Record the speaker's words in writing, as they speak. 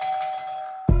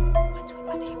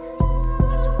Hey,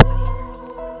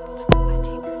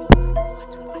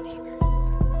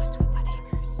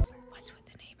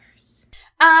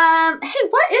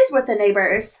 what is with the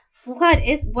neighbors?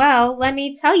 Well, let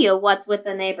me tell you what's with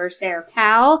the neighbors there,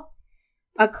 pal.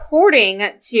 According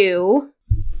to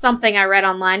something I read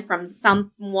online from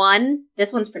someone,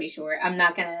 this one's pretty short. I'm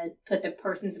not going to put the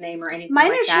person's name or anything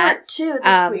Mine like is that. short, too,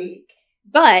 this week.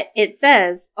 But it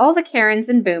says, all the Karens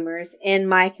and boomers in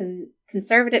my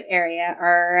conservative area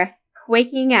are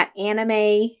quaking at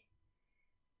anime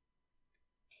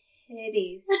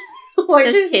titties.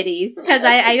 Just titties. Because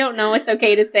I don't know what's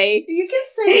okay to say. You can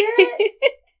say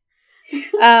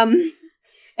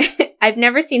it. I've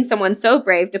never seen someone so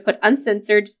brave to put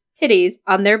uncensored titties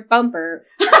on their bumper.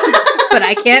 But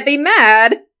I can't be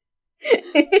mad.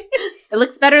 It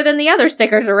looks better than the other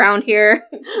stickers around here.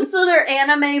 So they're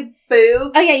anime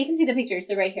boobs? Oh yeah, you can see the pictures.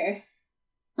 They're right here.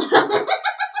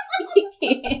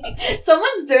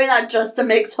 Someone's doing that just to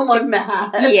make someone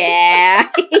mad. Yeah.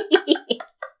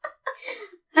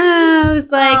 I was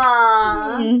like,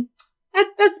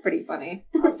 that's pretty funny.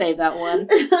 I'll save that one.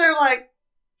 They're like,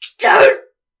 don't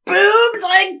boobs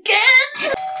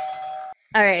again!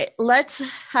 Alright, let's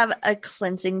have a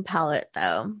cleansing palette,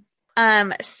 though.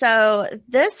 So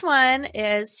this one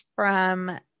is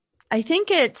from, I think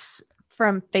it's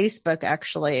from Facebook,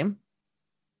 actually,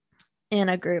 in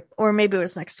a group, or maybe it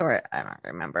was next door. I don't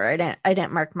remember. I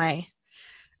didn't mark my,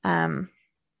 I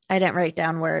didn't write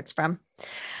down where it's from.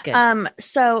 It's good.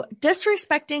 So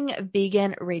disrespecting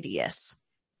vegan radius.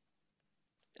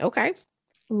 Okay.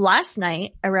 Last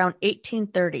night around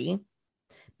 18:30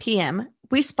 p.m.,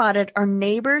 we spotted our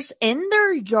neighbors in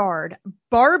their yard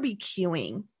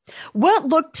barbecuing what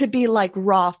looked to be like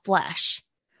raw flesh.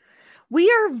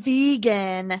 We are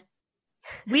vegan.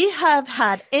 We have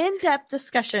had in-depth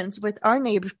discussions with our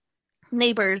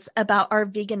neighbors about our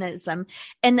veganism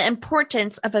and the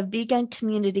importance of a vegan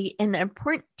community and the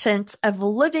importance of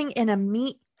living in a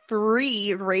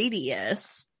meat-free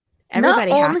radius.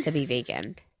 Everybody has to be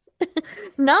vegan.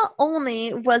 Not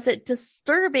only was it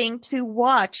disturbing to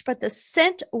watch, but the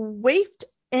scent wafted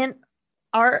in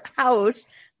our house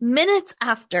minutes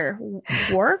after.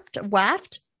 Wafted.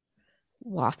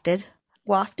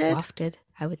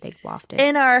 I would think wafted.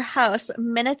 In our house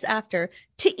minutes after.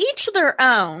 To each their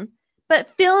own, but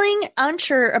feeling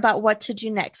unsure about what to do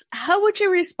next. How would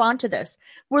you respond to this?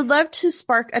 Would love to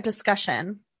spark a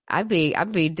discussion. I'd be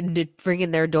ringing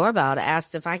their doorbell to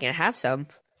ask if I can have some.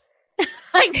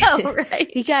 I know, right?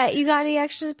 You got any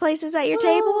extra places at your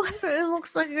table? It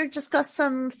looks like you just got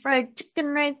some fried chicken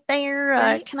right there.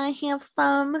 Right. Can I have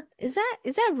some? Is that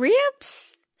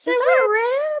ribs? Is that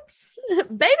ribs?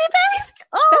 Baby back?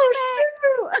 Oh,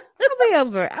 shoot. I'll be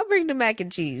over. I'll bring the mac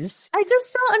and cheese. I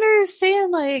just don't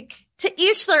understand, like, to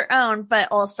each their own, but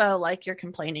also, like, you're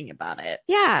complaining about it.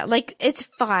 Yeah, like, it's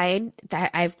fine.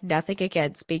 That I have nothing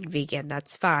against being vegan.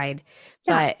 That's fine.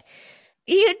 Yeah. But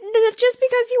just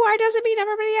because you are doesn't mean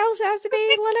everybody else has to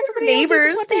be. Let everybody else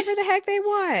do whatever the heck they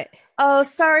want. Oh,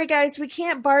 sorry, guys. We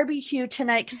can't barbecue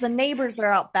tonight because the neighbors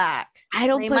are out back. I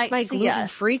don't push my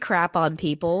gluten-free crap on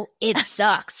people. It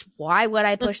sucks. Why would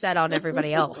I push that on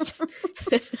everybody else?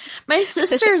 My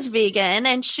sister's vegan,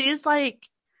 and she's like,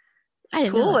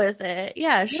 cool with it.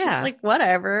 Yeah, she's like,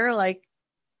 whatever. Like,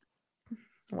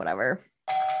 whatever.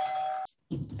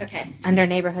 Okay. Under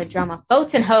neighborhood drama.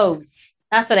 Boats and hoes.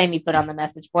 That's what Amy put on the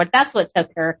message board. That's what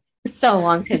took her so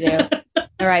long to do.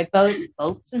 All right.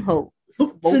 Boats and hoes.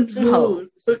 Boats and hoes.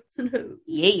 Boats and hoes.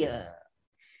 Yeah.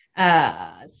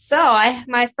 So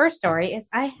my first story is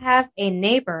I have a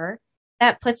neighbor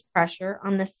that puts pressure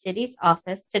on the city's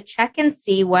office to check and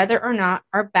see whether or not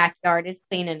our backyard is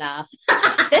clean enough.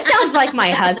 This sounds like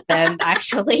my husband,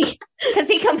 actually, because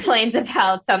he complains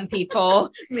about some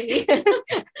people. Me?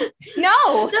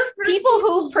 No, people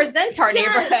who present our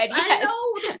neighborhood. Yes. I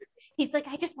know. He's like,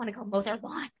 I just want to go mow their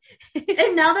lawn.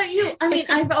 And now that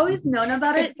I've always known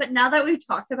about it, but now that we've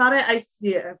talked about it, I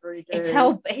see it every day.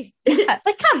 It's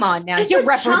like, come on now, you're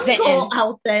representing jungle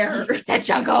out there. It's a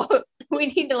jungle. We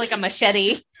need to like a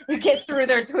machete to get through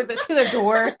to their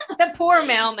door. The poor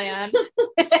mailman.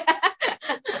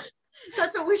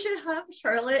 That's what we should have.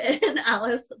 Charlotte and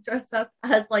Alice dress up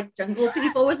as like jungle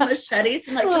people with machetes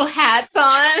and like little hats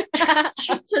on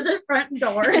to the front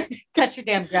door. Cut your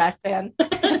damn grass, man.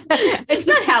 It's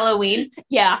not Halloween.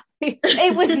 Yeah,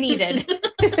 it was needed.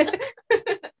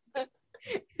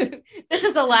 This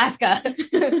is Alaska.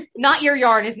 Not your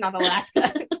yard is not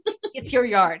Alaska. It's your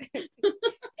yard.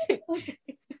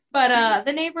 But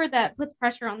the neighbor that puts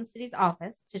pressure on the city's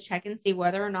office to check and see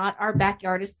whether or not our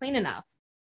backyard is clean enough.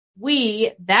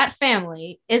 That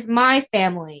family is my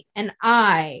family, and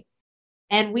I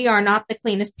and we are not the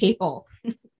cleanest people.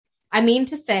 I mean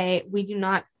to say, we do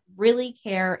not really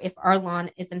care if our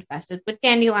lawn is infested with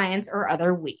dandelions or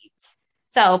other weeds.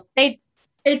 So they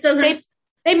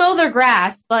mow their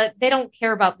grass, but they don't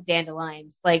care about the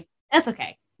dandelions. Like, that's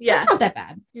okay. Yeah. That's not that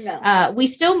bad. No. We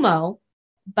still mow,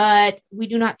 but we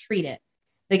do not treat it.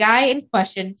 The guy in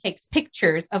question takes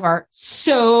pictures of our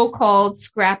so-called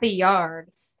scrappy yard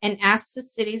and asks the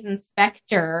city's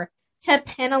inspector to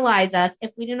penalize us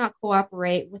if we do not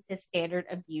cooperate with his standard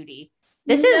of beauty.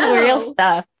 This is real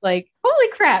stuff. Like, holy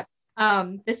crap.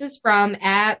 This is from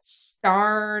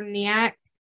 @Starniak.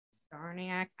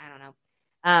 I don't know.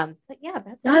 But yeah,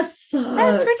 that's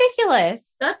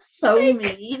ridiculous. That's so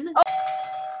mean.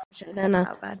 Then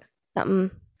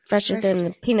something fresher than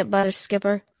the peanut butter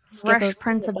skipper. Fresh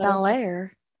Prince of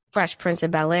Bel-Air. Fresh Prince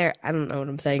of Bel-Air. I don't know what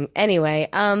I'm saying. Anyway,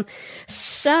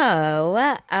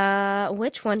 so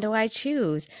which one do I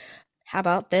choose? How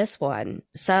about this one?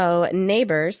 So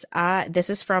neighbors, this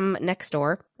is from next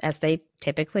door, as they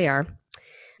typically are.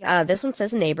 This one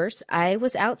says, neighbors, I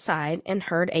was outside and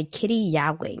heard a kitty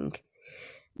yowling.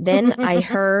 Then I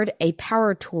heard a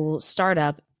power tool start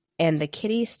up and the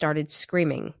kitty started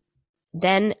screaming.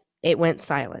 Then it went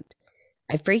silent.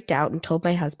 I freaked out and told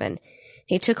my husband.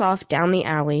 He took off down the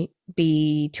alley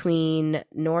between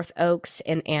North Oaks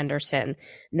and Anderson,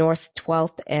 North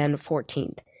 12th and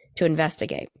 14th, to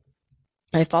investigate.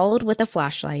 I followed with a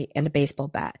flashlight and a baseball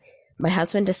bat. My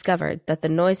husband discovered that the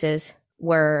noises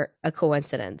were a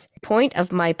coincidence. Point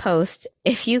of my post,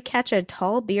 if you catch a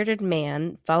tall bearded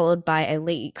man followed by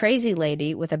a crazy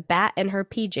lady with a bat in her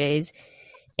PJs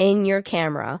in your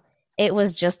camera, it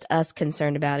was just us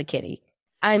concerned about a kitty.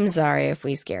 I'm sorry if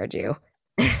we scared you.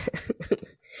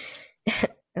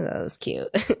 That was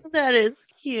cute. That is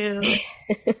cute.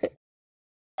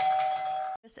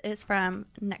 This is from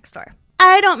next door.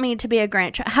 I don't mean to be a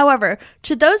Grinch. However,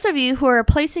 to those of you who are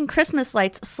placing Christmas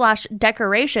lights /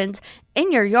 decorations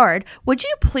in your yard, would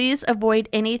you please avoid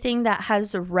anything that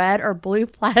has red or blue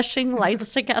flashing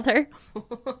lights together?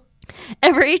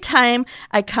 Every time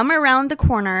I come around the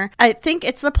corner, I think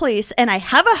it's the police and I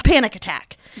have a panic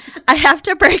attack. I have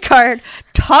to brake hard,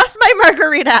 toss my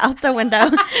margarita out the window,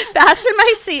 fasten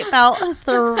my seatbelt,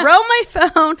 throw my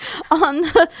phone on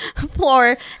the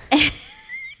floor,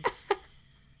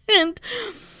 and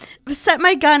set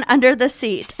my gun under the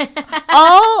seat,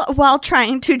 all while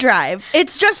trying to drive.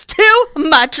 It's just too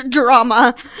much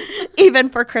drama, even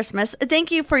for Christmas.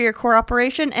 Thank you for your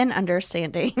cooperation and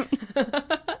understanding.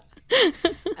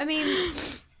 I mean,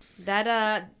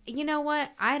 that, you know what?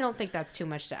 I don't think that's too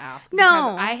much to ask.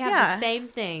 No. I have the same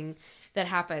thing that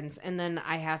happens, and then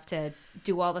I have to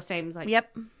do all the same, like,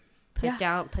 yep. Put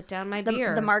down my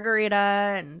beer. The margarita,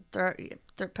 and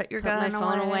put your gun my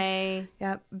phone away.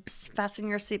 Yep. Fasten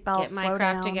your seatbelt. Get my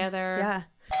crap together. Yeah.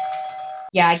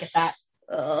 Yeah, I get that.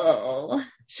 Oh.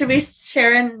 Should we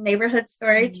share a neighborhood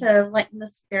story to lighten the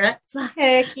spirits?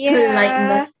 Heck yeah. Lighten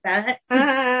the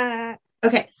spirits.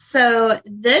 Okay, so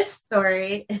this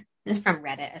story is from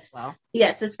Reddit as well.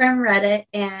 Yes, it's from Reddit,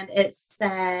 and it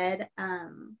said,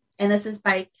 and this is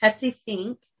by Tessie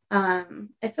Fink. I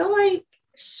feel like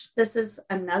this is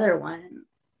another one.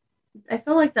 I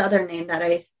feel like the other name that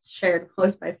I shared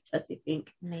was by Tessie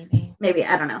Fink. Maybe,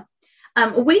 I don't know.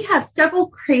 We have several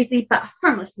crazy but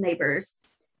harmless neighbors,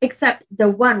 except the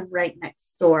one right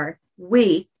next door.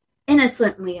 We,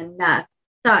 innocently enough,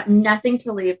 thought nothing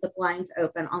to leave the blinds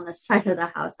open on the side of the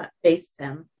house that faced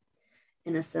him.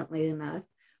 Innocently enough.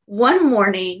 One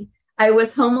morning, I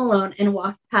was home alone and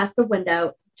walked past the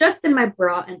window, just in my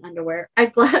bra and underwear.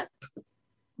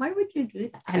 Why would you do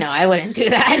that? I know, I wouldn't do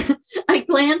that. I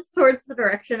glanced towards the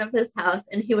direction of his house,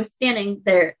 and he was standing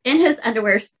there in his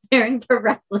underwear, staring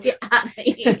directly at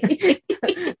me.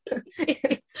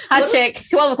 Hot chick,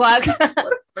 12 o'clock. What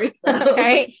a freak, though.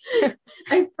 Right?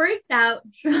 I freaked out,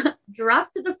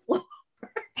 dropped to the floor,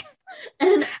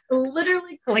 and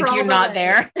literally like you're not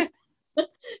there.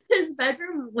 His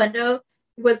bedroom window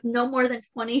was no more than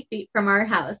 20 feet from our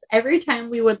house. Every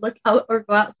time we would look out or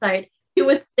go outside, he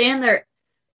would stand there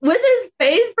with his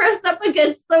face pressed up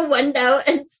against the window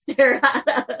and stare at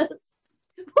us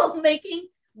while making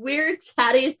weird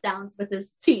chatty sounds with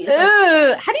his teeth.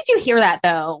 Ooh, how did you hear that,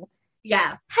 though?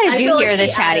 Yeah. How did you hear the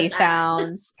chatty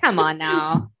sounds? Come on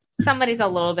now. Somebody's a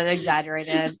little bit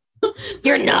exaggerated.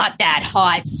 You're not that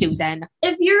hot, Susan.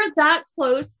 If you're that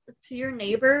close to your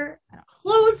neighbor,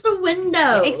 close the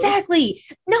window. Exactly.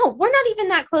 No, we're not even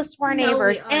that close to our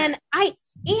neighbors. And I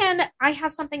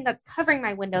have something that's covering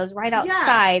my windows right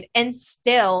outside. Yeah. And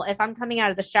still, if I'm coming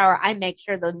out of the shower, I make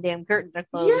sure the damn curtains are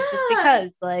closed. Yeah. Just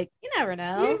because, like, you never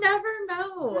know. You never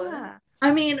know. Yeah.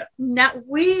 I mean, now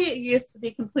we used to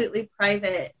be completely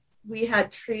private. We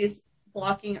had trees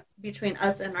blocking between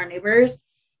us and our neighbors.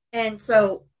 And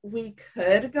so we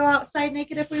could go outside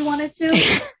naked if we wanted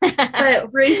to.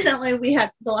 But recently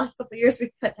the last couple of years,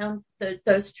 we cut down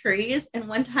those trees. And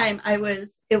one time it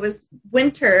was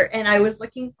winter and I was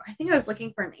looking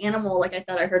for an animal. Like I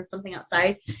thought I heard something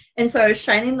outside. And so I was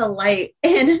shining the light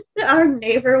and our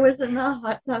neighbor was in the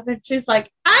hot tub and she's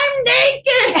like, I'm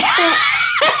naked.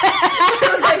 I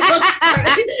was like,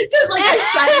 because like I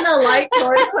shined the light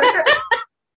towards her.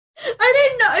 I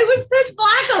didn't know it was pitch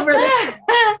black over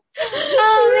there.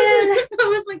 Oh man! I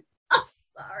was like, oh,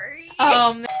 sorry.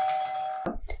 Oh man!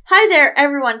 Hi there,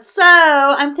 everyone. So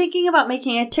I'm thinking about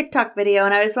making a TikTok video,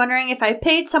 and I was wondering if I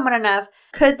paid someone enough,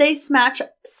 could they smash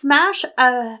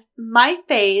my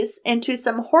face into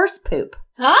some horse poop?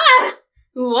 Huh?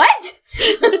 What?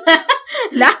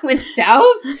 That went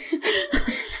south.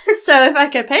 So if I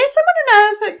could pay someone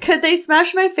enough, could they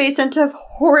smash my face into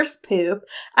horse poop?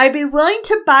 I'd be willing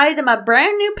to buy them a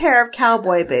brand new pair of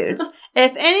cowboy boots.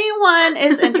 If anyone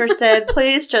is interested,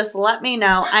 please just let me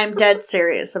know. I'm dead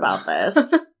serious about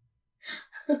this.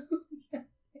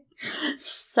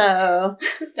 So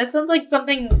that sounds like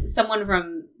something someone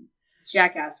from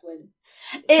Jackass would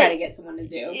try to get someone to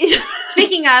do.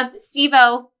 Speaking of,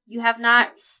 Steve-O, you have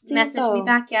not messaged me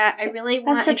back yet. I really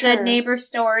want a good neighbor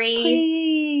story.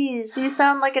 Please. You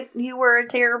sound like you were a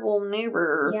terrible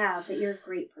neighbor. Yeah, but you're a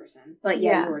great person. But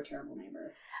yeah, you were a terrible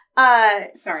neighbor.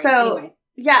 Sorry. So, anyway.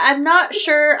 Yeah, I'm not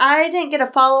sure. I didn't get a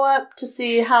follow-up to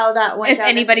see how that went down. If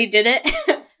anybody did it.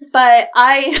 But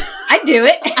I'd do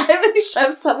it. I would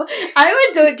shove someone. I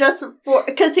would do it just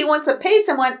because he wants to pay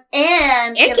someone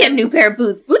and get a new pair of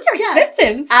boots. Boots are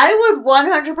expensive. I would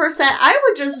 100%. I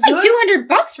would just do it.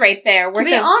 $200 right there. Worth to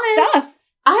be honest, stuff.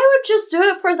 I would just do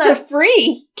it for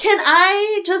free. Can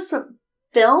I just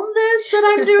film this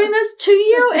that I'm doing this to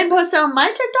you and post it on my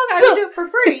TikTok? I would do it for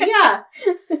free. Yeah.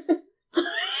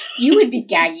 You would be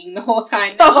gagging the whole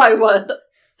time. Oh, I would.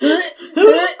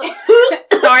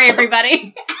 Sorry,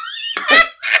 everybody.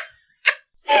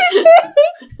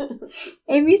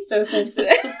 Amy's so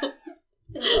sensitive. I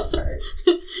love her.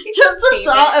 Just the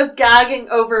thought of gagging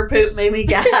over poop made me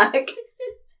gag.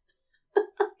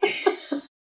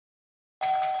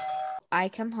 I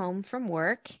come home from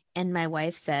work and my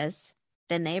wife says,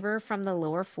 the neighbor from the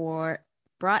lower floor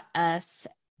brought us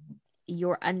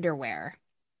your underwear.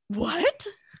 What?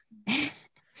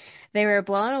 They were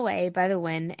blown away by the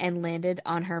wind and landed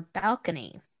on her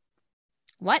balcony.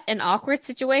 What an awkward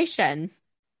situation.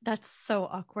 That's so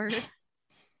awkward.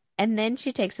 And then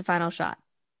she takes a final shot.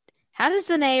 How does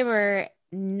the neighbor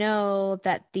know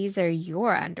that these are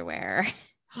your underwear?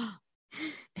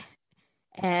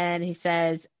 And he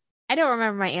says, I don't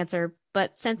remember my answer,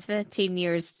 but since 15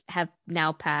 years have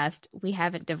now passed, we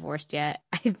haven't divorced yet.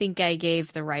 I think I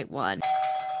gave the right one.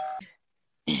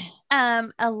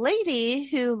 A lady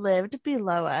who lived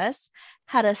below us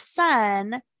had a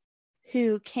son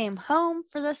who came home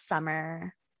for the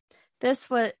summer. This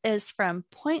is from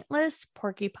Pointless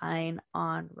Porcupine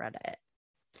on Reddit.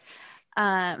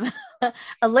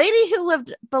 A lady who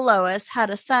lived below us had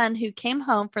a son who came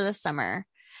home for the summer.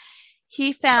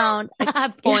 He found a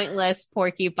Pointless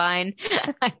Porcupine.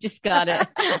 I just got it.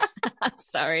 I'm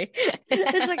sorry.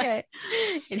 It's okay.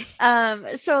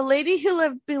 So a lady who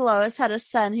lived below us had a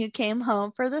son who came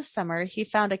home for the summer. He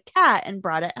found a cat and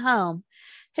brought it home.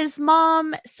 His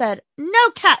mom said, no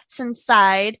cats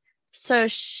inside. So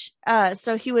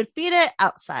he would feed it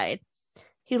outside.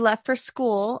 He left for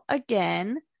school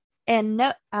again and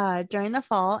during the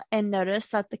fall and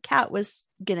noticed that the cat was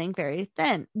getting very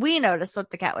thin. We noticed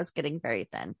that the cat was getting very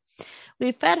thin.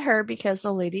 We fed her because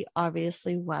the lady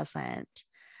obviously wasn't.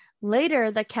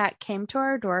 Later, the cat came to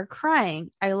our door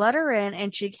crying. I let her in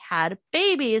and she had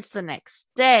babies the next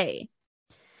day.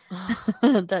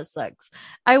 That sucks.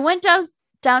 I went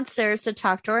downstairs to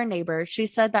talk to our neighbor. She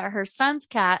said that her son's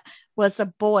cat was a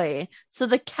boy. So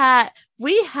the cat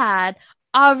we had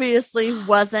obviously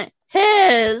wasn't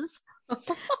his.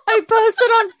 I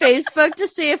posted on Facebook to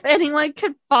see if anyone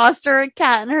could foster a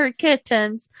cat and her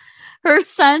kittens. Her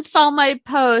son saw my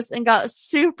post and got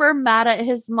super mad at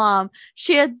his mom.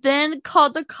 She had then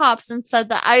called the cops and said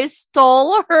that I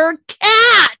stole her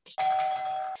cat.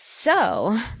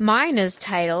 So mine is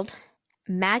titled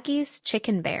Maggie's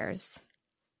Chicken Bears.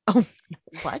 Oh,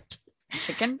 what?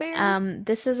 Chicken bears?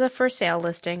 This is a for sale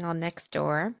listing on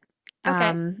Nextdoor.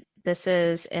 Okay. This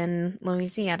is in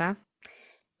Louisiana.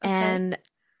 Okay. And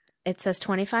it says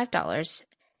 $25.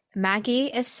 Maggie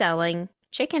is selling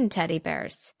chicken teddy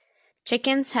bears.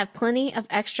 Chickens have plenty of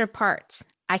extra parts.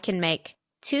 I can make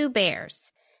 2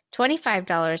 bears.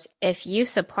 $25 if you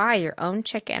supply your own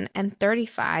chicken, and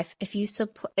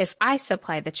 $35 if I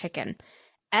supply the chicken.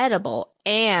 Edible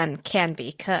and can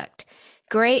be cooked.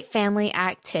 Great family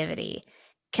activity.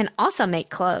 Can also make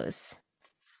clothes.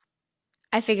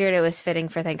 I figured it was fitting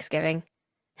for Thanksgiving.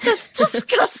 That's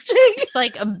disgusting. It's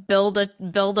like a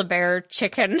Build-A-Bear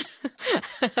chicken.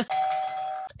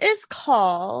 Is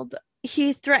called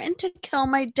He Threatened to Kill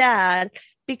My Dad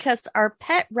Because Our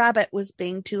Pet Rabbit Was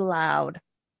Being Too Loud.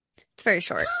 It's very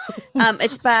short.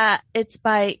 It's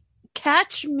by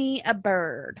Catch Me a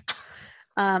Bird.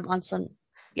 On some,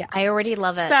 yeah. I already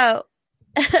love it. So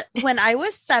when I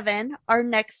was 7, our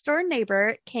next door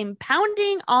neighbor came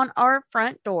pounding on our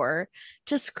front door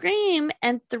to scream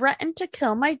and threaten to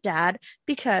kill my dad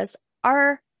because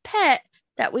our pet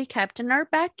that we kept in our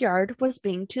backyard was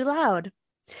being too loud.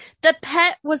 The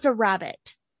pet was a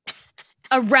rabbit.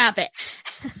 A rabbit.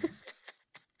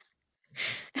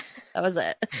 That was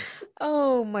it.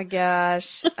 Oh my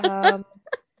gosh.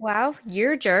 Wow,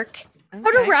 you're a jerk.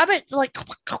 How do rabbits like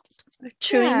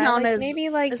chewing on like his maybe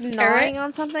like his gnawing carrot?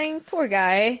 on something? Poor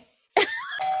guy.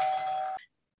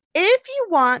 If you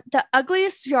want the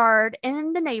ugliest yard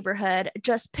in the neighborhood,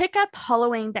 just pick up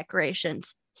Halloween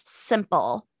decorations.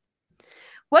 Simple.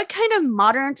 What kind of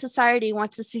modern society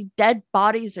wants to see dead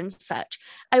bodies and such?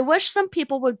 I wish some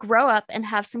people would grow up and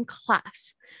have some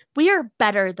class. We are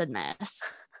better than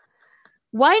this.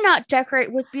 Why not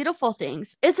decorate with beautiful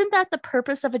things? Isn't that the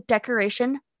purpose of a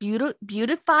decoration?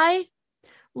 Beautify?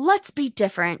 Let's be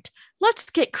different. Let's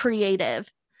get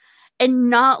creative and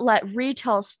not let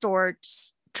retail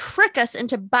stores trick us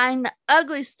into buying the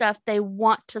ugly stuff they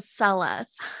want to sell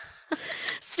us.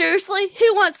 Seriously,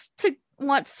 who wants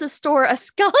to store a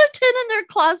skeleton in their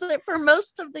closet for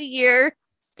most of the year?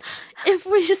 If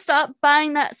we stop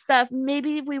buying that stuff,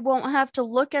 maybe we won't have to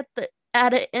look at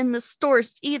it in the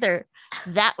stores either.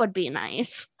 That would be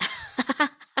nice.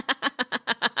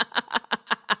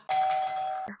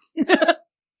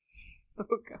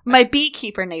 My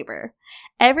beekeeper neighbor.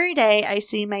 Every day I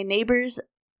see my neighbor's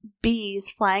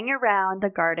bees flying around the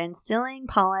garden, stealing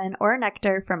pollen or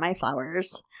nectar from my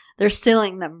flowers. They're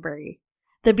stealing them, Brie.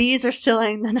 The bees are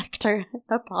stealing the nectar,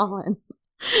 the pollen.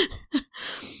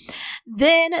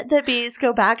 Then the bees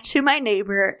go back to my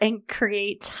neighbor and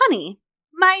creates honey.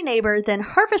 My neighbor then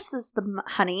harvests the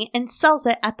honey and sells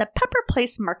it at the Pepper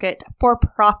Place Market for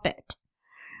profit.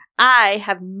 I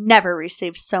have never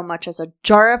received so much as a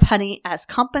jar of honey as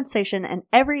compensation, and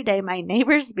every day my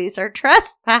neighbor's bees are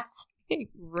trespassing.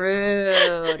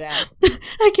 Rude.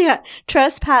 I can't.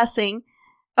 Trespassing,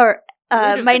 or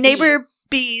my neighbor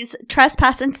bees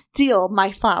trespass and steal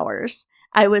my flowers.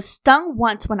 I was stung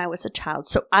once when I was a child,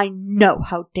 so I know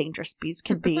how dangerous bees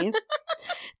can be.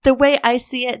 The way I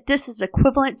see it, this is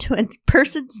equivalent to a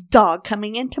person's dog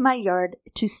coming into my yard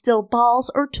to steal balls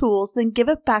or tools, then give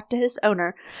it back to his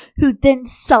owner, who then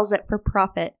sells it for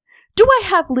profit. Do I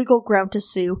have legal ground to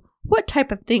sue? What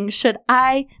type of things should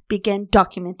I begin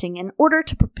documenting in order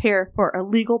to prepare for a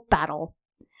legal battle?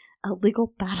 A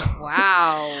legal battle.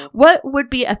 Wow. What would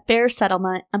be a fair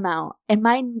settlement amount?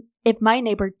 And if my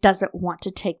neighbor doesn't want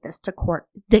to take this to court,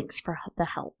 thanks for the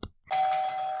help.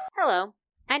 Hello.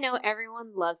 I know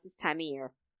everyone loves this time of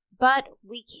year, but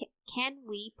can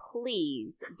we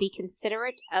please be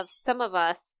considerate of some of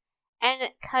us and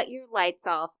cut your lights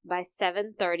off by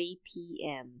 7:30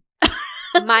 p.m.?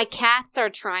 My cats are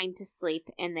trying to sleep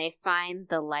and they find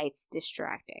the lights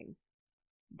distracting.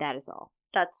 That is all.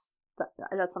 That's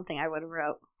something I would have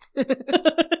wrote.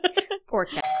 Poor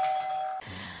cat.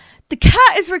 The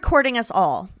cat is recording us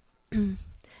all.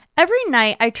 Every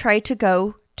night I try to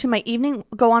go on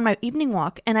my evening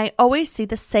walk, and I always see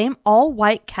the same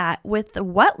all-white cat with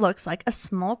what looks like a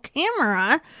small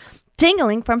camera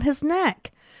dangling from his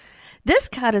neck. This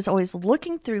cat is always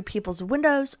looking through people's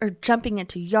windows or jumping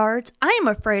into yards. I am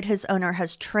afraid his owner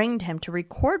has trained him to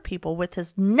record people with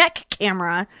his neck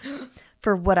camera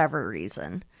for whatever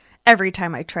reason. Every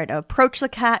time I try to approach the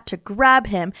cat to grab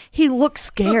him, he looks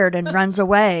scared and runs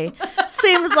away.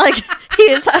 Seems like he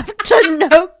is up to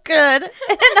no good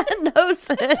and knows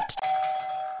it.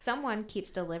 Someone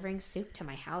keeps delivering soup to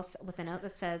my house with a note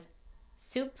that says,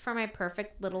 "Soup for my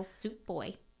perfect little soup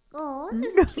boy." Oh,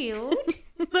 that's cute.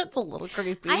 That's a little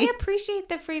creepy. I appreciate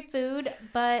the free food,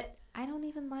 but I don't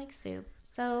even like soup.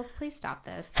 So please stop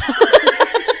this.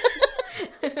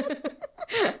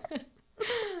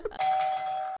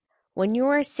 When you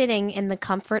are sitting in the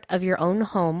comfort of your own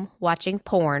home watching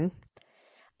porn,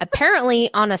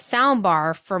 apparently on a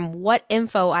soundbar, from what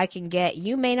info I can get,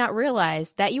 you may not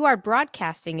realize that you are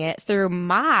broadcasting it through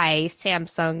my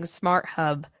Samsung Smart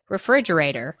Hub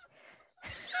refrigerator.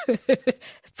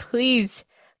 Please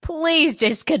Please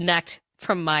disconnect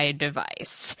from my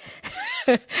device.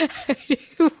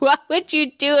 What would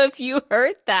you do if you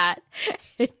heard that?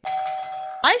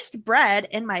 Sliced bread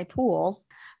in my pool.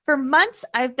 For months,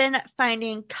 I've been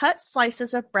finding cut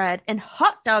slices of bread and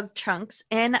hot dog chunks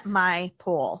in my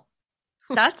pool.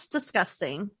 That's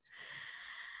disgusting.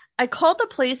 I called the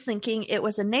police thinking it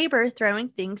was a neighbor throwing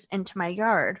things into my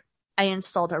yard. I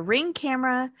installed a Ring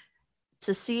camera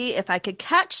to see if I could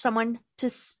catch someone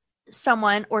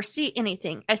or see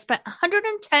anything. I spent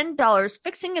 $110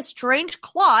 fixing a strange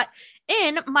clot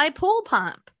in my pool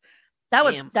pump. That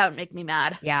would make me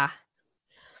mad. Yeah.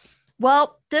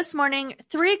 Well, this morning,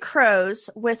 3 crows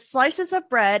with slices of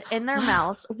bread in their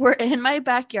mouths were in my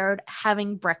backyard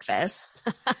having breakfast.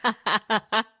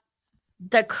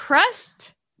 The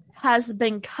crust has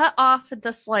been cut off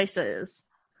the slices.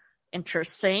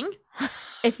 Interesting.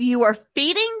 If you are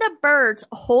feeding the birds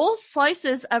whole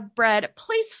slices of bread,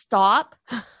 please stop.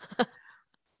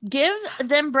 Give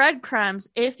them breadcrumbs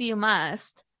if you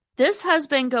must. This has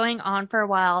been going on for a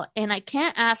while, and I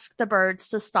can't ask the birds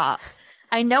to stop.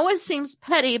 I know it seems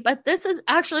petty, but this is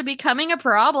actually becoming a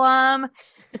problem.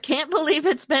 Can't believe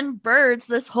it's been birds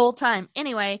this whole time.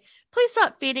 Anyway, please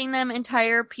stop feeding them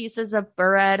entire pieces of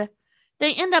bread.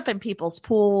 They end up in people's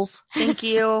pools. Thank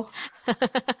you.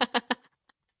 That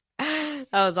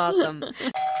was awesome.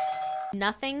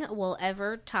 Nothing will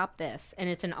ever top this, and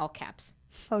it's in all caps.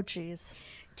 Oh, geez.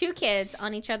 2 kids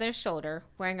on each other's shoulder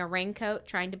wearing a raincoat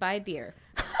trying to buy a beer.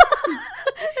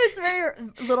 It's very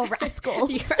Little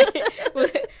Rascals.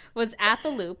 Was at the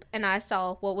Loop, and I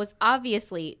saw what was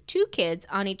obviously 2 kids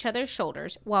on each other's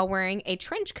shoulders while wearing a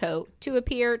trench coat to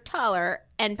appear taller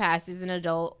and pass as an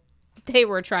adult. They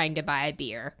were trying to buy a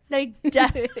beer. They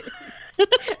definitely.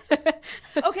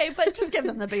 Okay, but just give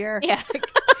them the beer. Yeah.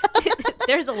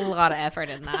 There's a lot of effort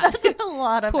in that. That's a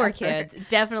lot of Poor effort. kids.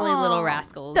 Definitely Little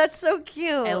Rascals. That's so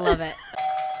cute. I love it.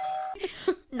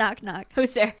 Knock, knock.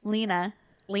 Who's there? Lena.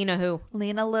 Lena who?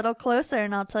 Lean a little closer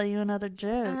and I'll tell you another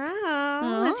joke.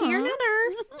 Oh, let's hear another.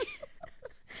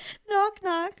 Knock,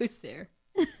 knock. Who's there?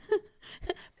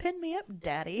 Pin me up,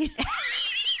 daddy.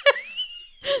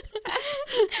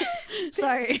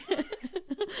 Sorry.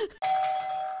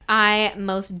 I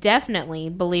most definitely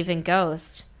believe in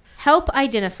ghosts. Help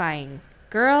identifying.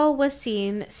 Girl was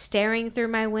seen staring through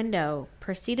my window.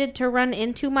 Proceeded to run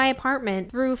into my apartment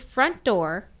through front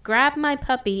door, grab my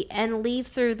puppy, and leave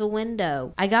through the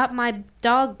window. I got my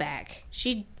dog back.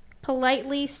 She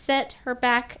politely set her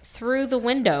back through the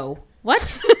window.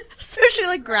 What? So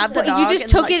she grabbed the dog. You just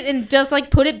took it and just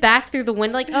put it back through the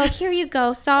window. Oh, here you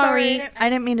go. Sorry. I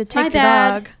didn't mean to take My your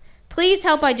bad. dog. Please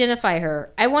help identify her.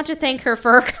 I want to thank her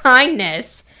for her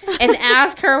kindness and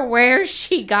ask her where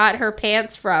she got her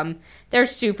pants from. They're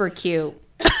super cute.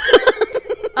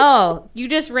 Oh, you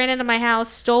just ran into my house,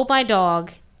 stole my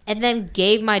dog, and then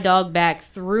gave my dog back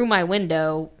through my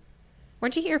window.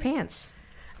 Where'd you get your pants?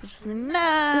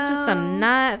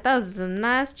 No. Those are some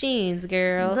nice jeans,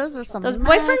 girl. Those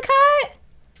boyfriend cut?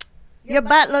 Your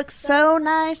butt looks so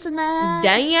nice tonight.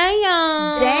 Dang.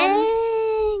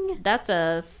 That's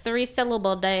a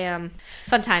 3-syllable damn.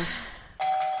 Fun times.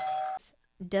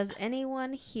 Does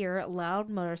anyone hear loud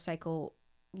motorcycles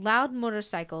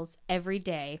every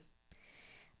day?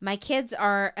 My kids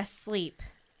are asleep,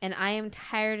 and I am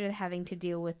tired of having to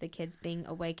deal with the kids being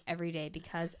awake every day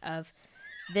because of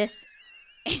this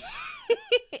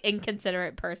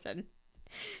inconsiderate person.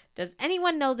 Does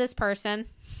anyone know this person?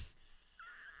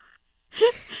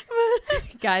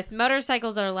 Guys,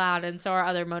 motorcycles are loud, and so are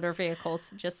other motor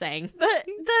vehicles. Just saying.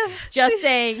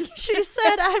 Saying. She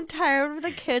said, I'm tired of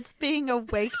the kids being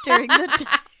awake during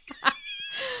the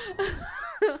day.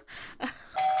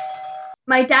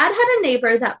 My dad had a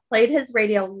neighbor that played his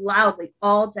radio loudly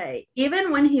all day,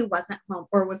 even when he wasn't home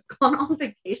or was gone on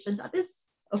vacation. That is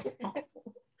so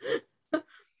awful.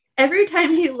 Every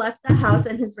time he left the house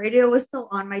and his radio was still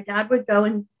on, my dad would go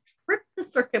and trip the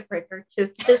circuit breaker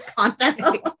to his content.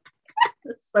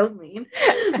 That's so mean.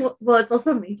 Well, it's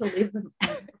also mean to leave the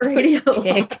radio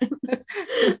on.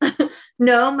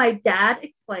 No, my dad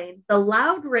explained the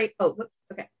loud rate. Oh, whoops.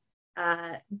 Okay.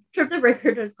 Trip the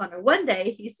breaker to his corner. One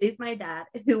day, he sees my dad,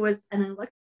 who was an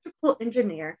electrical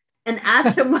engineer, and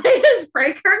asked him why his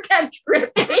breaker kept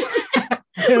tripping.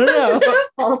 Was it a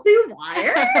faulty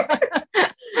wire?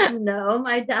 No,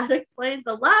 my dad explained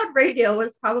the loud radio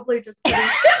was probably just putting too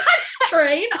much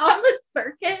strain on the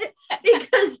circuit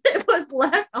because it was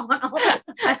left on all the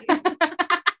time.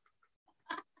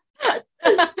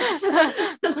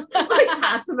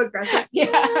 Passive aggressive.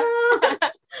 Yeah.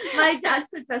 My dad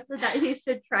suggested that he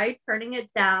should try turning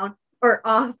it down or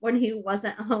off when he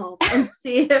wasn't home and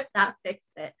see if that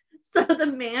fixed it. So the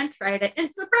man tried it, and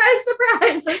surprise,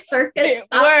 surprise, the circus It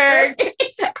stopped worked.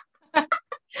 working.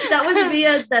 That was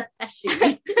via the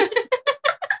Pesci.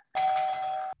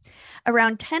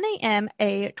 Around 10 a.m.,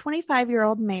 a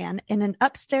 25-year-old man in an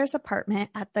upstairs apartment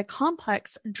at the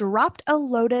complex dropped a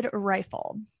loaded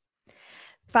rifle.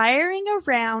 Firing a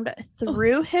round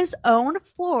through his own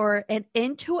floor and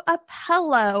into a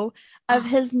pillow of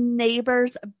his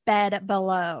neighbor's bed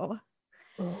below.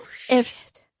 Oh,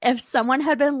 If someone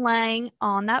had been lying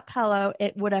on that pillow,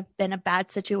 it would have been a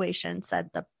bad situation, said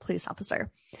the police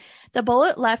officer. The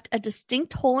bullet left a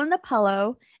distinct hole in the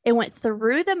pillow. It went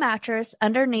through the mattress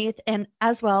underneath and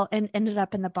as well and ended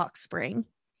up in the box spring.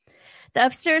 The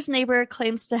upstairs neighbor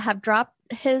claims to have dropped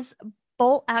his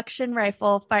bolt action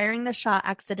rifle, firing the shot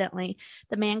accidentally.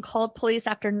 The man called police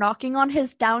after knocking on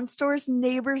his downstairs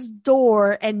neighbor's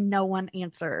door and no one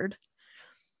answered.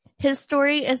 His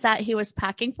story is that he was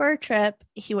packing for a trip.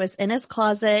 He was in his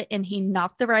closet and he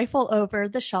knocked the rifle over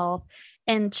the shelf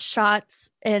and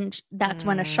that's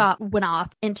when a shot went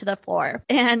off into the floor.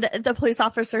 And the police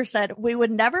officer said, "We would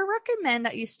never recommend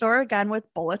that you store a gun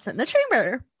with bullets in the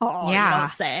chamber." Oh, Yeah.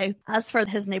 say. As for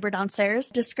his neighbor downstairs,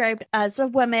 described as a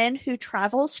woman who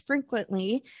travels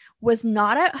frequently, was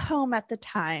not at home at the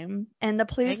time, and the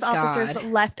police Thank officers God.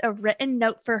 left a written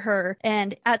note for her.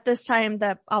 And at this time,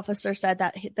 the officer said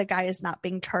that the guy is not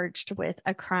being charged with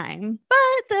a crime. But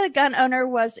the gun owner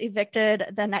was evicted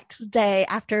the next day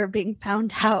after being found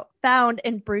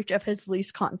in breach of his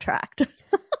lease contract.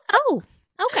 Oh,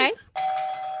 okay.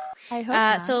 I hope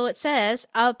not. So it says,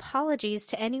 apologies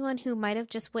to anyone who might have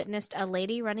just witnessed a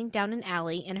lady running down an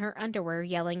alley in her underwear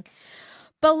yelling,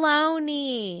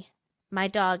 "Baloney!" My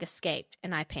dog escaped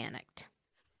and I panicked.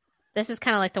 This is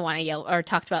kind of like the one I yelled or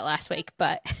talked about last week,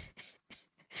 but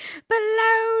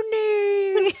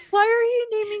baloney. Why are you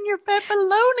naming your pet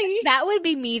Baloney? That would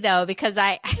be me though, because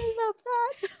I love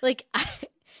that. like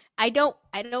I don't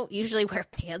usually wear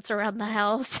pants around the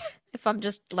house if I'm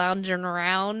just lounging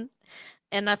around.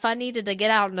 And if I needed to get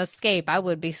out and escape, I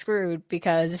would be screwed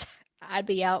because I'd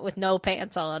be out with no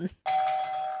pants on.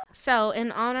 So,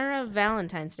 in honor of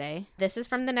Valentine's Day, this is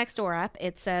from the Nextdoor app.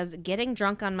 It says, "Getting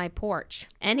drunk on my porch.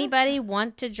 Anybody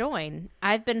want to join?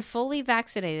 I've been fully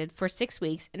vaccinated for 6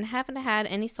 weeks and haven't had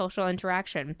any social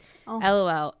interaction. Oh.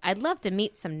 LOL. I'd love to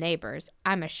meet some neighbors.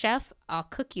 I'm a chef. I'll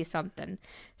cook you something.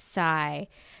 Sigh.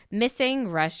 Missing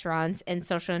restaurants and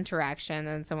social interaction."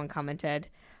 And someone commented,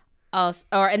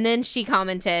 and then she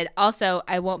commented, "Also,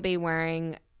 I won't be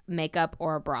wearing makeup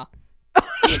or a bra."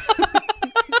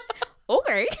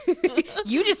 Okay.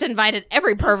 You just invited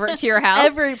every pervert to your house.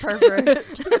 Every pervert.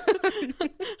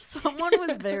 Someone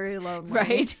was very lonely.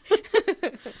 Right. Is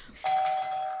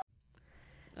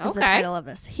the Okay. title of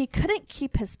this. He couldn't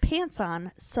keep his pants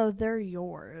on, so they're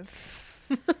yours.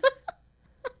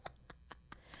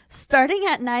 Starting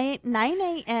at 9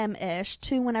 a.m.-ish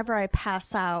to whenever I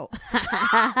pass out.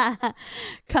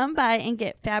 Come by and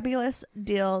get fabulous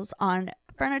deals on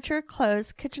furniture,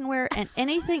 clothes, kitchenware, and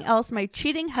anything else my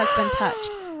cheating husband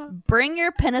touched. Bring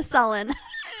your penicillin.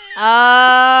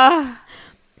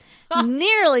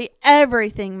 Nearly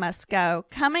everything must go.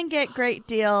 Come and get great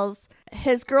deals.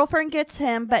 His girlfriend gets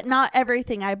him, but not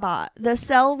everything I bought. The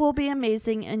sale will be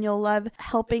amazing, and you'll love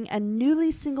helping a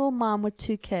newly single mom with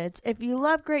 2 kids. If you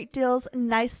love great deals,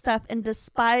 nice stuff, and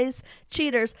despise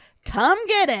cheaters, come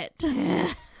get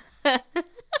it.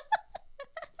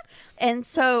 And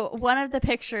so one of the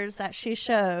pictures that she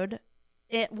showed,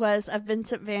 it was a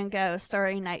Vincent van Gogh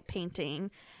Starry Night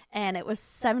painting, and it was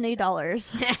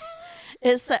 $70.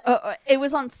 It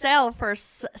was on sale for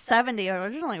 $70.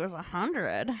 Originally, it was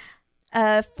 $100.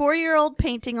 A 4-year-old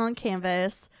painting on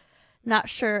canvas. Not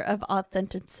sure of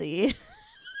authenticity.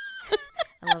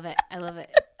 I love it. I love it.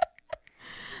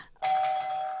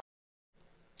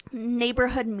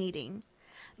 Neighborhood meeting.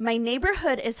 My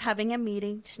neighborhood is having a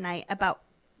meeting tonight about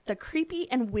the creepy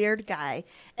and weird guy,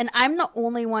 and I'm the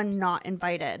only one not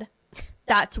invited.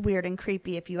 That's weird and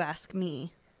creepy if you ask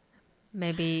me.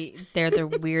 Maybe they're the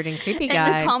weird and creepy And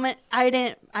guy. the comment, I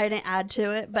didn't add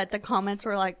to it, but the comments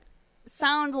were like,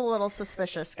 sounds a little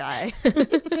suspicious, guy.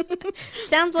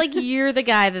 Sounds like you're the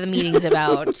guy that the meeting's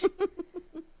about.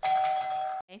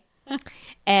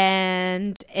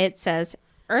 And it says,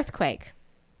 earthquake.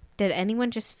 Did anyone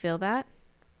just feel that?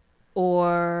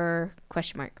 Or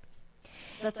question mark.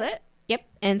 That's it? Yep.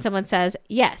 And someone says,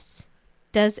 yes.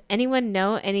 Does anyone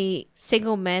know any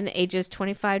single men ages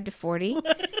 25 to 40?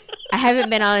 I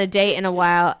haven't been on a date in a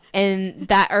while, and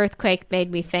that earthquake made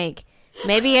me think,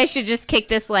 maybe I should just kick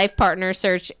this life partner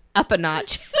search up a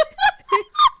notch.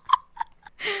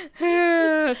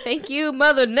 Thank you,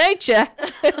 Mother Nature.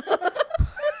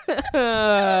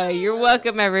 You're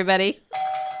welcome, everybody.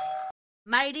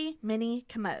 Mighty Mini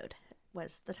Commode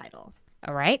was the title.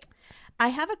 All right. I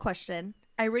have a question.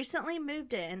 I recently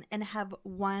moved in and have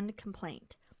one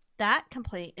complaint. That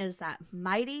complaint is the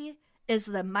Mighty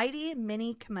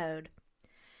Mini Commode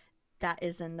that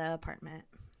is in the apartment.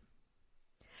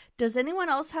 Does anyone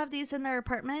else have these in their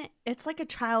apartment? It's like a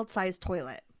child-sized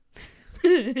toilet.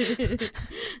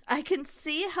 I can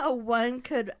see how one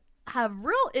could have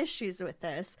real issues with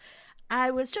this. I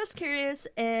was just curious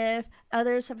if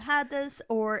others have had this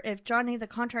or if Johnny the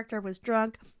contractor was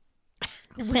drunk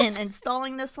when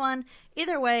installing this one.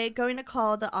 Either way, going to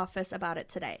call the office about it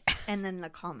today. And then the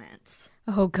comments.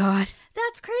 Oh, God.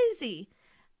 That's crazy.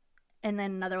 And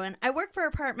then another one. I work for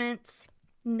apartments.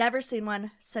 Never seen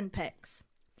one. Send pics.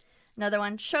 Another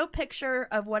one. Show picture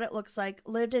of what it looks like.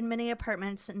 Lived in many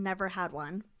apartments. Never had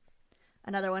one.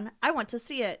 Another one. I want to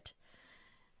see it.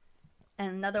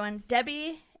 And another one.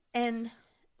 Debbie and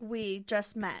I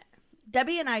just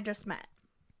met.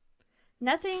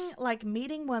 Nothing like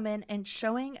meeting women and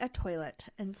showing a toilet.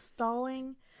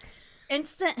 Installing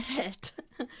instant hit.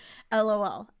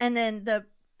 LOL. And then the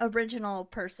original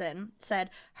person said,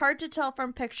 hard to tell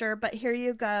from picture, but here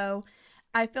you go.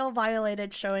 I feel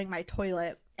violated showing my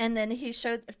toilet. And then he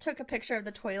took a picture of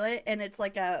the toilet, and it's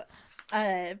like a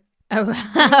ruler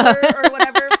or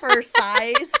whatever for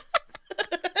size.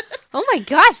 Oh my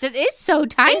gosh, that is so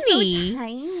tiny. It's so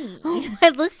tiny. Oh,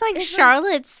 it looks like It's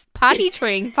Charlotte's potty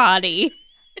train potty.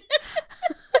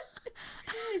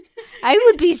 I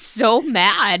would be so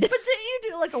mad. But didn't you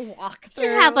do like a walkthrough? You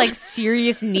have like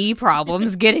serious knee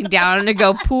problems getting down to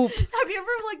go poop. Have you ever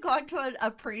like gone to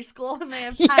a preschool and they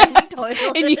have Yes. tiny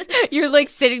toilets? And you're like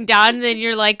sitting down and then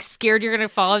you're like scared you're going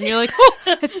to fall and you're like, oh,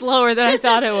 it's lower than I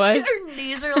thought it was. Your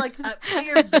knees are like up to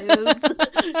your boobs.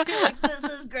 You're like, this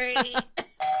is great.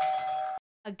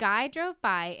 A guy drove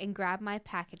by and grabbed my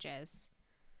packages.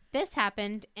 This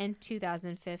happened in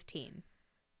 2015.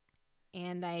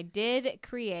 And I did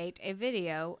create a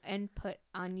video and put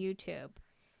on YouTube.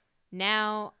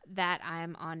 Now that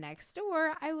I'm on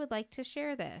Nextdoor, I would like to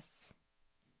share this.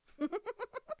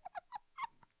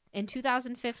 In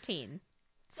 2015.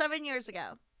 7 years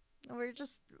ago.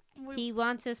 He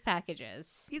wants his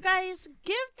packages. You guys,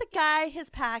 give the guy his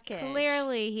package.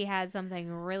 Clearly, he had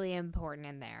something really important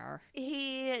in there.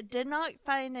 He did not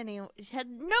find any. He had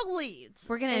no leads.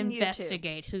 We're going to in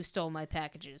investigate who stole my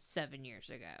packages 7 years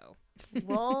ago.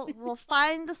 We'll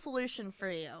find the solution for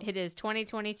you. It is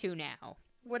 2022 now.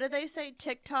 What do they say?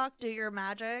 TikTok, do your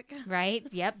magic. Right?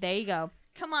 Yep, there you go.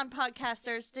 Come on,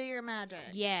 podcasters, do your magic.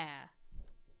 Yeah.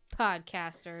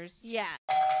 Podcasters. Yeah.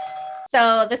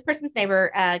 So this person's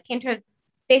neighbor came to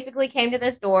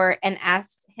this door and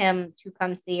asked him to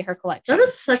come see her collection. That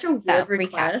is such a So, weird recap.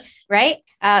 request. Right?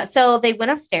 So they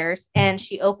went upstairs and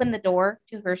she opened the door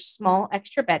to her small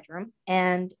extra bedroom,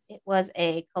 and it was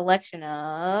a collection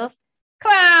of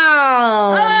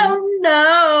clowns. Oh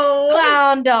no!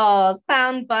 Clown dolls,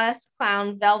 clown busts,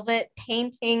 clown velvet,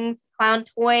 paintings, clown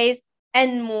toys,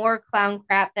 and more clown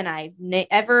crap than I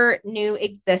ever knew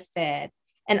existed.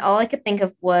 And all I could think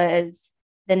of was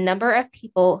the number of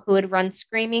people who would run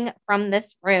screaming from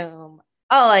this room.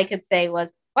 All I could say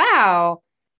was, wow,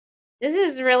 this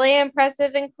is really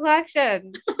impressive in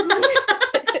collection.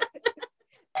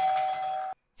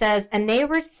 Says, a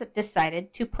neighbor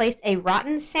decided to place a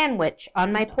rotten sandwich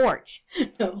on my porch.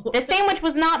 No. The sandwich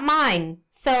was not mine,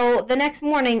 so the next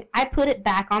morning I put it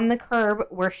back on the curb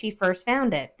where she first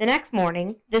found it. The next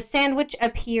morning, the sandwich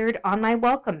appeared on my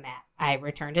welcome mat. I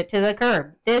returned it to the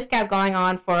curb. This kept going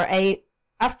on for a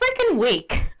freaking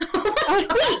week. A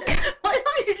week. Why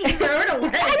don't you just throw it away?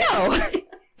 I know.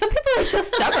 Some people are so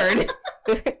stubborn.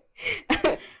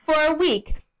 For a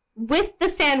week, with the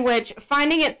sandwich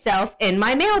finding itself in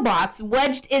my mailbox,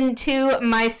 wedged into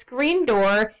my screen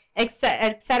door,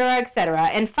 etc., etc.,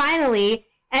 and finally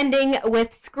ending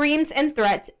with screams and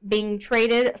threats being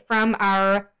traded from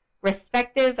our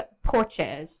respective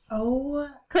porches. Oh.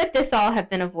 Could this all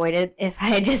have been avoided if I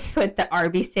had just put the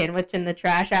Arby's sandwich in the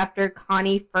trash after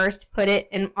Connie first put it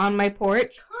on my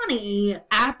porch? Connie.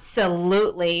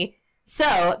 Absolutely.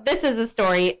 So, this is a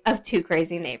story of two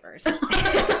crazy neighbors.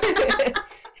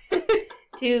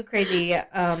 Two crazy,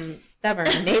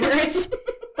 stubborn neighbors.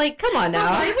 Like, come on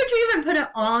now. Why would you even put it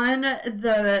on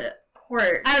the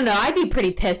porch? I don't know. I'd be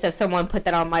pretty pissed if someone put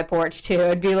that on my porch, too.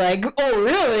 I'd be like, oh,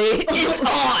 really? It's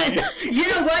on. You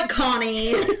know what,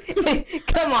 Connie?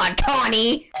 Come on,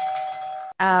 Connie.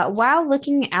 While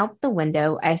looking out the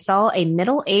window, I saw a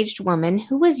middle-aged woman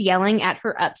who was yelling at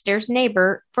her upstairs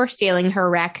neighbor for stealing her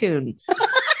raccoon.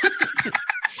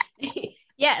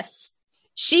 Yes.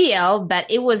 She yelled that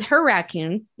it was her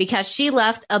raccoon because she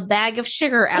left a bag of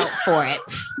sugar out for it,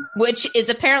 which is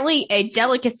apparently a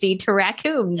delicacy to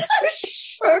raccoons.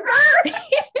 Sugar?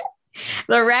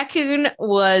 The raccoon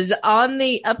was on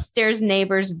the upstairs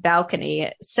neighbor's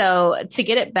balcony. So to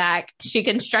get it back, she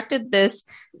constructed this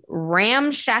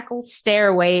ramshackle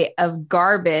stairway of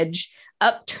garbage,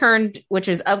 upturned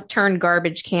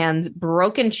garbage cans,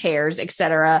 broken chairs,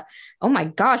 etc. Oh my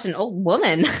gosh, an old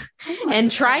woman.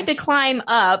 And tried to climb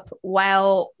up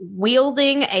while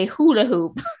wielding a hula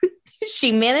hoop.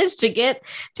 She managed to get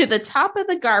to the top of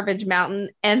the garbage mountain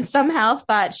and somehow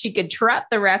thought she could trap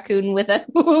the raccoon with a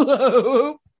hula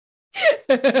hoop.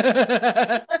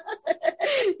 The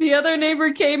other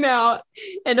neighbor came out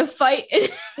and a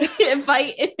fight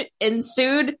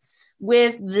ensued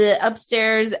with the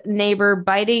upstairs neighbor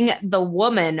biting the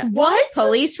woman. What?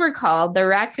 Police were called. The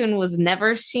raccoon was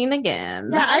never seen again.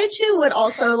 Yeah, I too would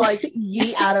also like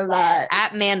yeet out of that.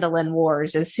 At Mandolin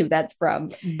Wars is who that's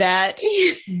from. That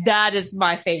is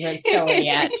my favorite story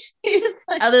yet.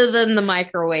 Like, other than the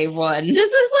microwave one.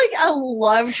 This is like a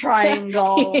love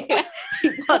triangle. Yeah, she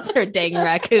wants her dang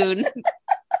raccoon.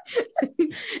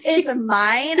 It's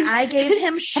mine. I gave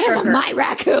him sugar. That's my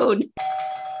raccoon.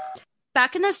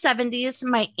 Back in the 70s,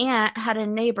 my aunt had a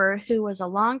neighbor who was a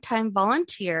longtime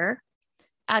volunteer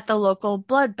at the local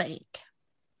blood bank.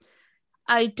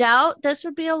 I doubt this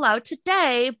would be allowed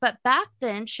today, but back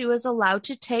then she was allowed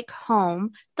to take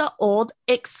home the old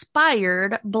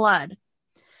expired blood,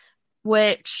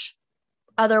 which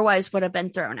otherwise would have been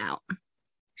thrown out.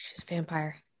 She's a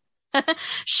vampire.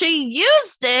 She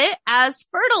used it as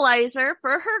fertilizer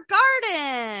for her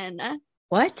garden.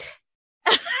 What?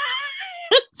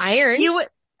 Iron? You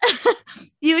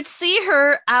would see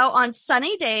her out on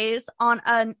sunny days on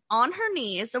her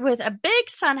knees with a big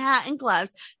sun hat and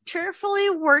gloves, cheerfully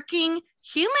working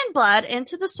human blood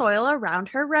into the soil around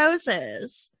her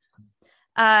roses.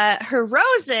 Her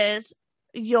roses,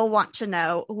 you'll want to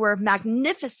know, were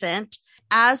magnificent,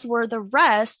 as were the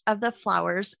rest of the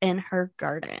flowers in her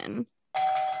garden.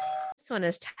 This one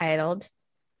is titled,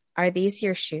 Are These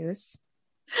Your Shoes?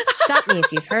 Stop me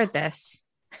if you've heard this.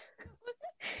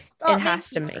 It has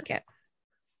to make it.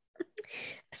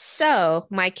 So,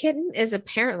 my kitten is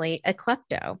apparently a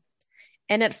klepto.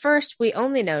 And at first, we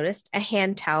only noticed a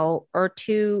hand towel or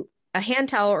two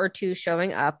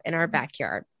showing up in our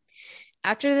backyard.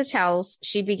 After the towels,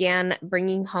 she began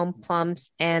bringing home plums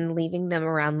and leaving them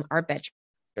around our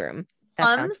bedroom. That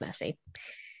Plums? sounds messy.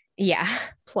 Yeah,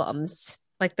 plums,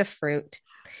 like the fruit.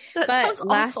 That But sounds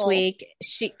last awful. week,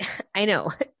 I know,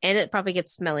 and it probably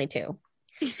gets smelly too.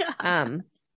 Yeah.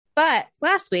 But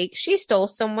last week she stole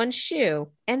someone's shoe,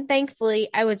 and thankfully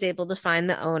I was able to find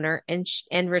the owner and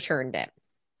returned it.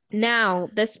 Now,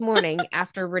 this morning,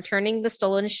 after returning the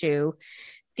stolen shoe,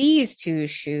 these two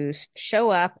shoes show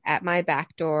up at my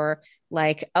back door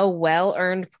like a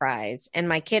well-earned prize, and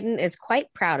my kitten is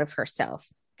quite proud of herself.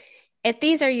 If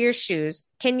these are your shoes,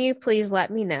 can you please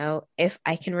let me know if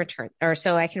I can return, or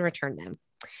so I can return them?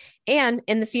 And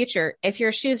in the future, if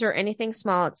your shoes or anything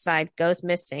small outside goes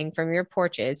missing from your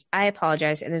porches, I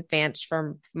apologize in advance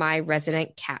from my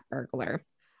resident cat burglar.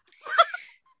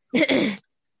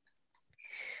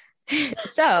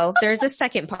 So there's a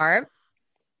second part.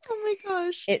 Oh my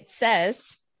gosh. It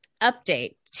says,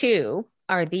 update 2,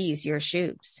 are these your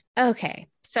shoes? Okay,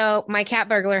 so my cat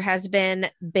burglar has been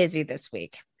busy this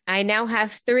week. I now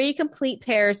have 3 complete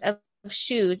pairs of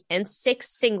shoes and 6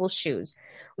 single shoes,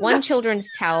 1 children's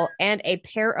towel, and a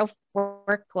pair of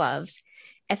work gloves.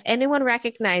 If anyone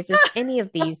recognizes any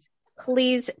of these,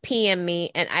 please PM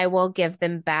me and I will give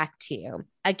them back to you.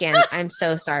 Again, I'm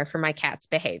so sorry for my cat's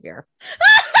behavior.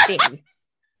 Dan.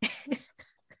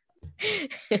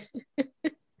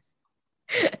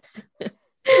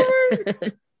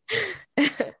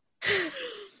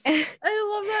 I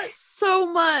love that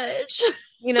so much.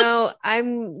 You know,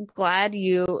 I'm glad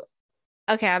you...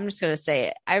 Okay, I'm just going to say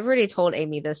it. I've already told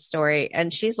Amy this story,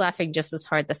 and she's laughing just as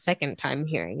hard the second time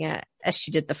hearing it as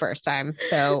she did the first time.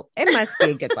 So it must be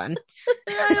a good one.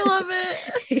 I love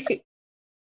it.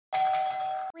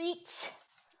 Treat.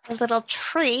 A little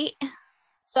treat.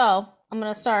 So I'm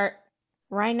going to start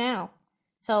right now.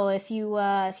 So if you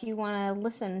want to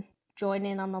listen, join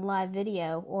in on the live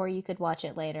video, or you could watch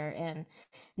it later and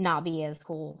not be as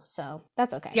cool. So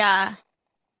that's okay. Yeah,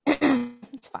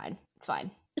 It's fine. It's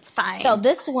fine. it's fine. So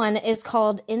this one is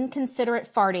called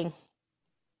Inconsiderate Farting.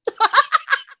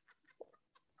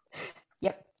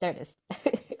 Yep, there it is.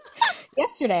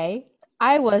 Yesterday,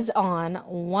 I was on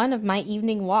one of my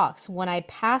evening walks when I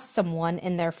passed someone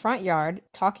in their front yard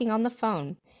talking on the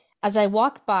phone. As I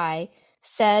walked by,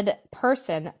 Said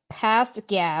person passed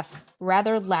gas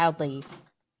rather loudly.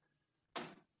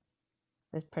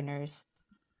 This printer's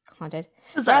haunted.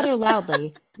 Rather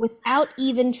loudly, without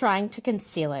even trying to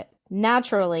conceal it.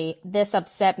 Naturally, this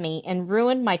upset me and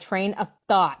ruined my train of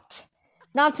thought.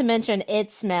 Not to mention,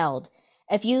 it smelled.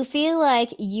 If you feel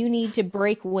like you need to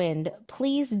break wind,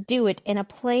 please do it in a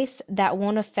place that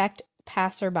won't affect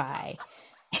passerby.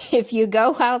 If you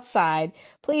go outside,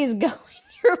 please go in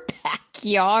your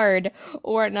backyard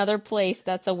or another place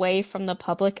that's away from the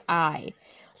public eye.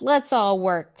 Let's all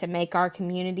work to make our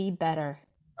community better.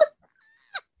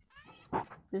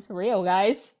 This is real,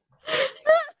 guys.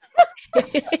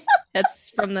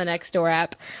 That's from the Nextdoor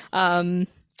app.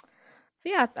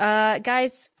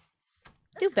 Guys,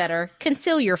 do better.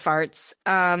 Conceal your farts.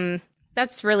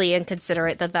 That's really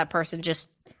inconsiderate that person just,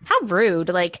 how rude.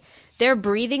 Like, they're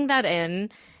breathing that in.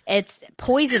 It's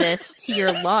poisonous to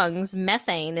your lungs.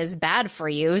 Methane is bad for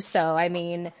you. So, I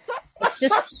mean, it's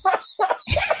just,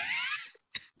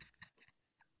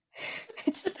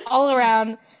 it's just all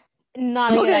around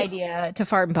not a good idea to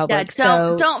fart in public.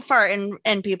 Yeah, don't fart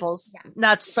in people's.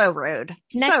 That's so rude.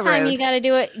 Next so time rude. you got to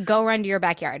do it, go run to your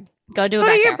backyard. Go to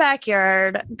your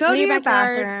backyard. Go to your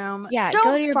bathroom. Yeah, don't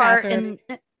go to your fart bathroom.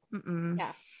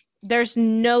 Yeah. There's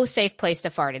no safe place to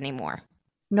fart anymore.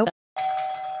 Nope.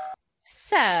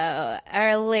 So,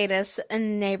 our latest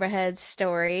neighborhood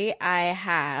story I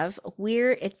have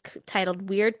it's titled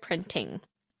Weird Printing.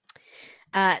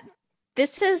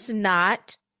 This is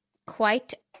not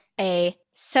quite a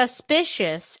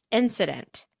suspicious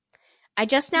incident. I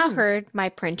just now heard my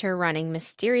printer running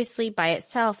mysteriously by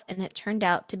itself, and it turned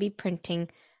out to be printing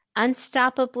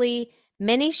unstoppably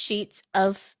many sheets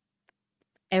of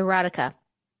erotica.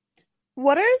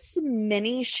 What is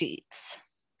mini sheets?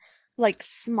 Like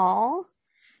small?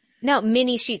 No,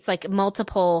 mini sheets, like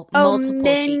multiple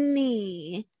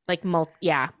mini. sheets. Like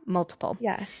multiple.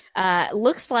 Yeah.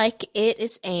 Looks like it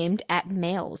is aimed at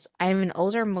males. I'm an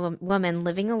older woman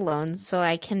living alone, so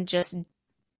I can just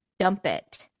dump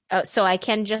it.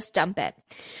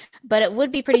 But it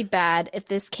would be pretty bad if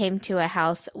this came to a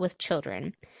house with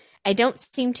children. I don't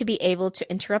seem to be able to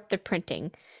interrupt the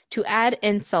printing. To add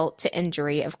insult to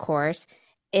injury, of course,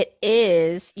 it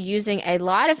is using a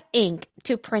lot of ink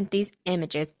to print these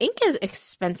images. Ink is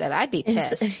expensive. I'd be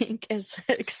pissed. Ink is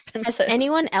expensive. Has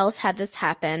anyone else had this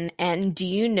happen? And do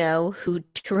you know who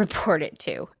to report it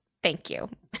to? Thank you.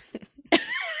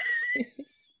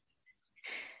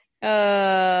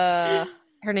 Her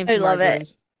name's Marjorie. I love it.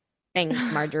 Thanks,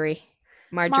 Marjorie.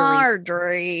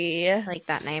 Marjorie. I like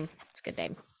that name. It's a good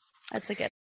name. That's a good.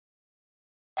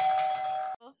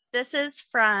 This is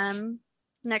from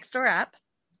Nextdoor app.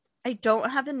 I don't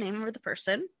have the name of the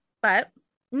person, but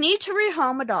need to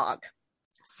rehome a dog.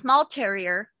 Small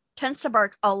terrier, tends to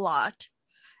bark a lot.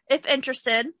 If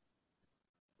interested,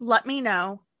 let me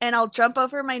know, and I'll jump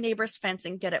over my neighbor's fence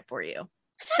and get it for you.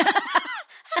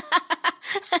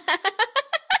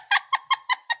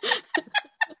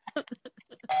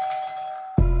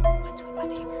 What's with the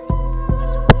neighbors?